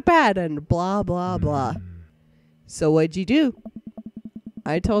roots are bad, and blah, blah, blah. So what'd you do?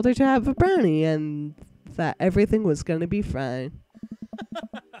 I told her to have a brownie and that everything was going to be fine.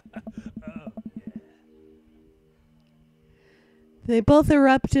 They both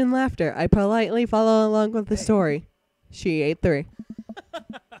erupt in laughter. I politely follow along with the story. She ate 3.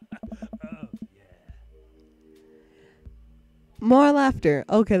 More laughter.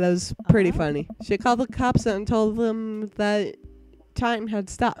 Okay, that was pretty funny. She called the cops and told them that time had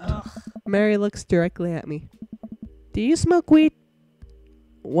stopped. Mary looks directly at me. Do you smoke weed?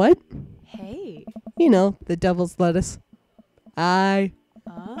 What? Hey. You know, the devil's lettuce. I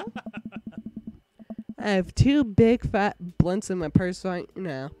have 2 big fat blunts in my purse right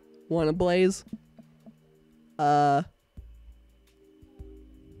now. Wanna blaze? What?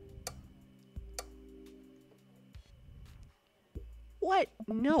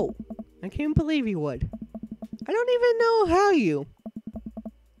 No. I can't believe you would. I don't even know how you.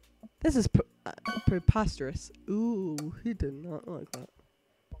 This is preposterous. Ooh, he did not like that.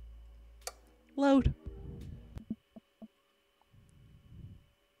 Load.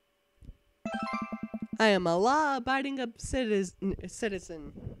 I am a law-abiding citizen.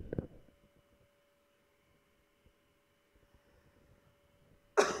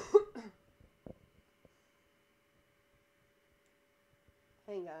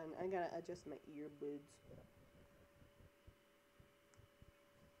 Hang on, I gotta adjust my earbuds.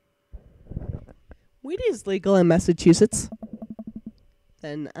 Weed is legal in Massachusetts.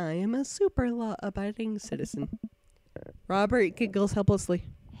 Then I am a super law-abiding citizen. Robert giggles helplessly.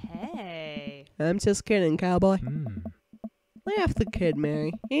 Hey. I'm just kidding, cowboy. Laugh the kid,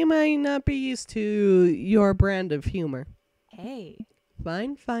 Mary. He might not be used to your brand of humor. Hey.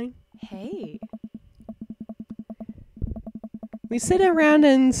 Fine, fine. Hey. We sit around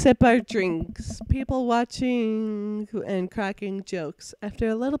and sip our drinks, people watching and cracking jokes. After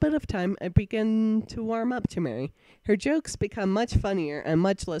a little bit of time, I begin to warm up to Mary. Her jokes become much funnier and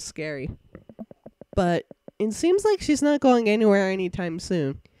much less scary. But it seems like she's not going anywhere anytime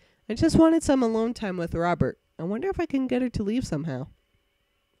soon. I just wanted some alone time with Robert. I wonder if I can get her to leave somehow.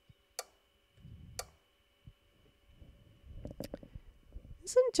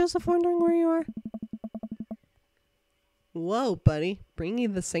 Isn't Joseph wondering where you are? Whoa, buddy.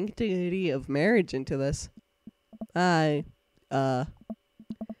 Bringing the sanctity of marriage into this. No,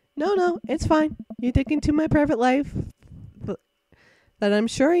 it's fine. You dig into my private life. That I'm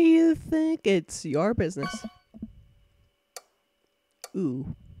sure you think it's your business.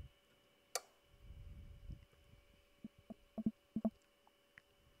 Ooh.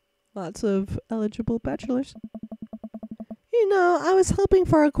 Lots of eligible bachelors. You know, I was hoping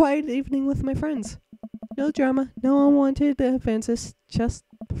for a quiet evening with my friends. No drama, no unwanted advances, just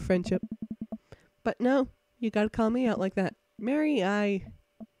friendship. But no, you gotta call me out like that. Mary,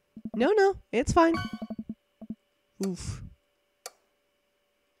 No, it's fine. Oof.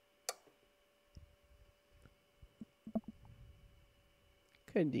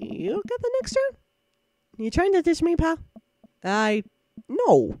 Could you get the next turn? You trying to ditch me, pal?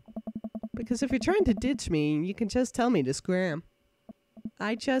 No. Because if you're trying to ditch me, you can just tell me to scram.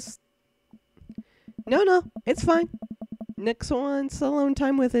 No, it's fine. Next one's alone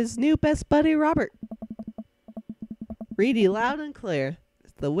time with his new best buddy, Robert. Read you loud and clear.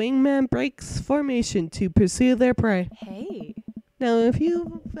 The wingman breaks formation to pursue their prey. Hey. Now, if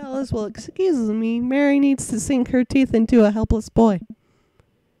you fellas will excuse me, Mary needs to sink her teeth into a helpless boy.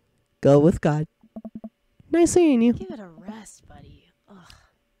 Go with God. Nice seeing you. Give it a rest, buddy. Ugh.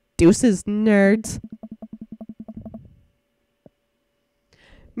 Deuces, nerds.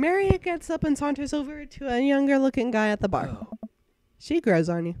 Mary gets up and saunters over to a younger-looking guy at the bar. Oh. She grows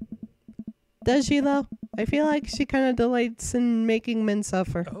on you. Does she, though? I feel like she kind of delights in making men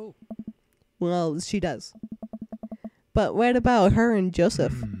suffer. Oh. Well, she does. But what about her and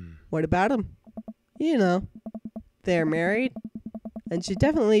Joseph? What about him? You know, they're married. And she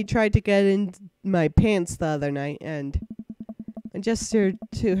definitely tried to get in my pants the other night, and I gestured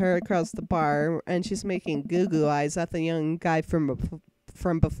to her across the bar, and she's making goo-goo eyes at the young guy from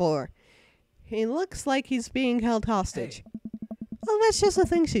before. He looks like he's being held hostage. Hey. Oh, that's just a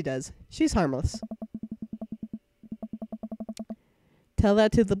thing she does. She's harmless. Tell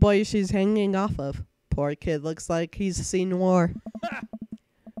that to the boy she's hanging off of. Poor kid looks like he's seen war.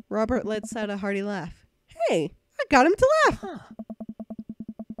 Robert lets out a hearty laugh. Hey, I got him to laugh. Huh.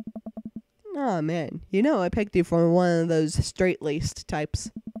 Aw, man. You know I picked you for one of those straight-laced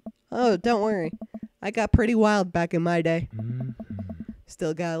types. Oh, don't worry. I got pretty wild back in my day.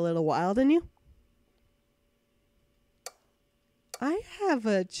 Still got a little wild in you? I have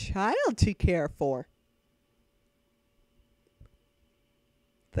a child to care for.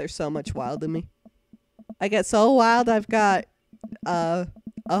 There's so much wild in me. I get so wild I've got a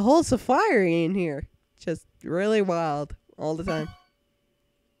whole safari in here. Just really wild all the time.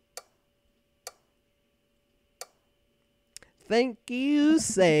 Thank you,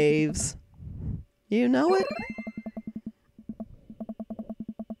 saves. You know it?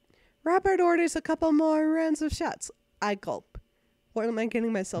 Robert orders a couple more rounds of shots. I gulp. What am I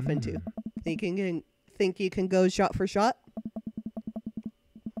getting myself into? Think you can go shot for shot?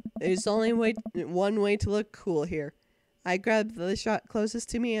 There's only one way to look cool here. I grab the shot closest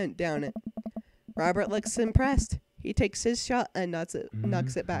to me and down it. Robert looks impressed. He takes his shot and knocks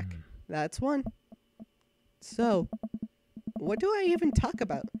it back. That's one. So, what do I even talk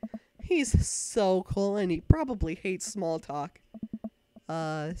about? He's so cool and he probably hates small talk.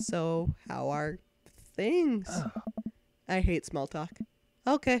 So how are things? I hate small talk.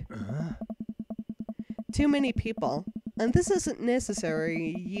 Okay. Too many people. And this isn't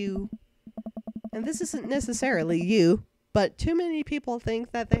necessarily you, but too many people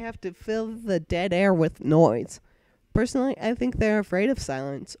think that they have to fill the dead air with noise. Personally, I think they're afraid of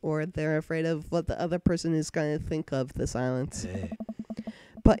silence, or they're afraid of what the other person is going to think of the silence. Hey.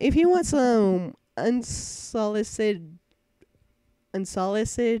 But if you want some unsolicited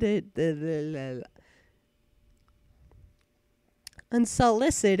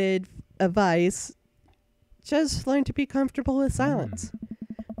advice, just learn to be comfortable with silence.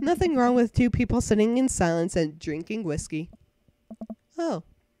 Nothing wrong with two people sitting in silence and drinking whiskey. Oh,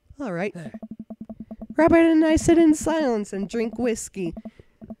 all right. Hey. Robert and I sit in silence and drink whiskey.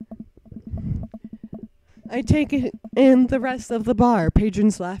 I take it in the rest of the bar.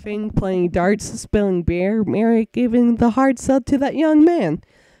 Patrons laughing, playing darts, spilling beer. Mary giving the hard sell to that young man.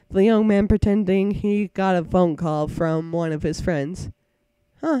 The young man pretending he got a phone call from one of his friends.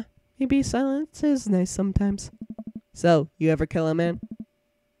 Huh, maybe silence is nice sometimes. So, you ever kill a man?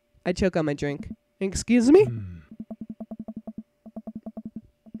 I choke on my drink. Excuse me?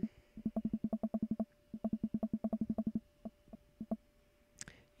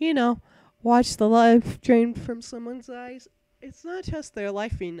 You know, watch the life drain from someone's eyes. It's not just their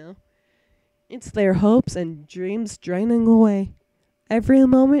life, you know. It's their hopes and dreams draining away. Every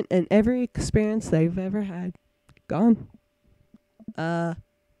moment and every experience they've ever had. Gone.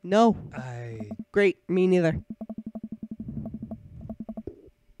 No. Great, me neither.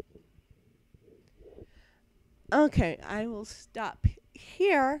 Okay, I will stop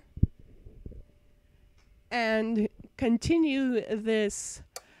here and continue this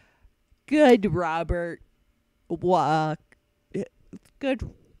good Robert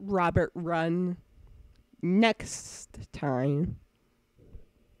run next time.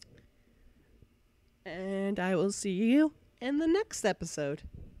 And I will see you in the next episode.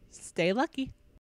 Stay lucky.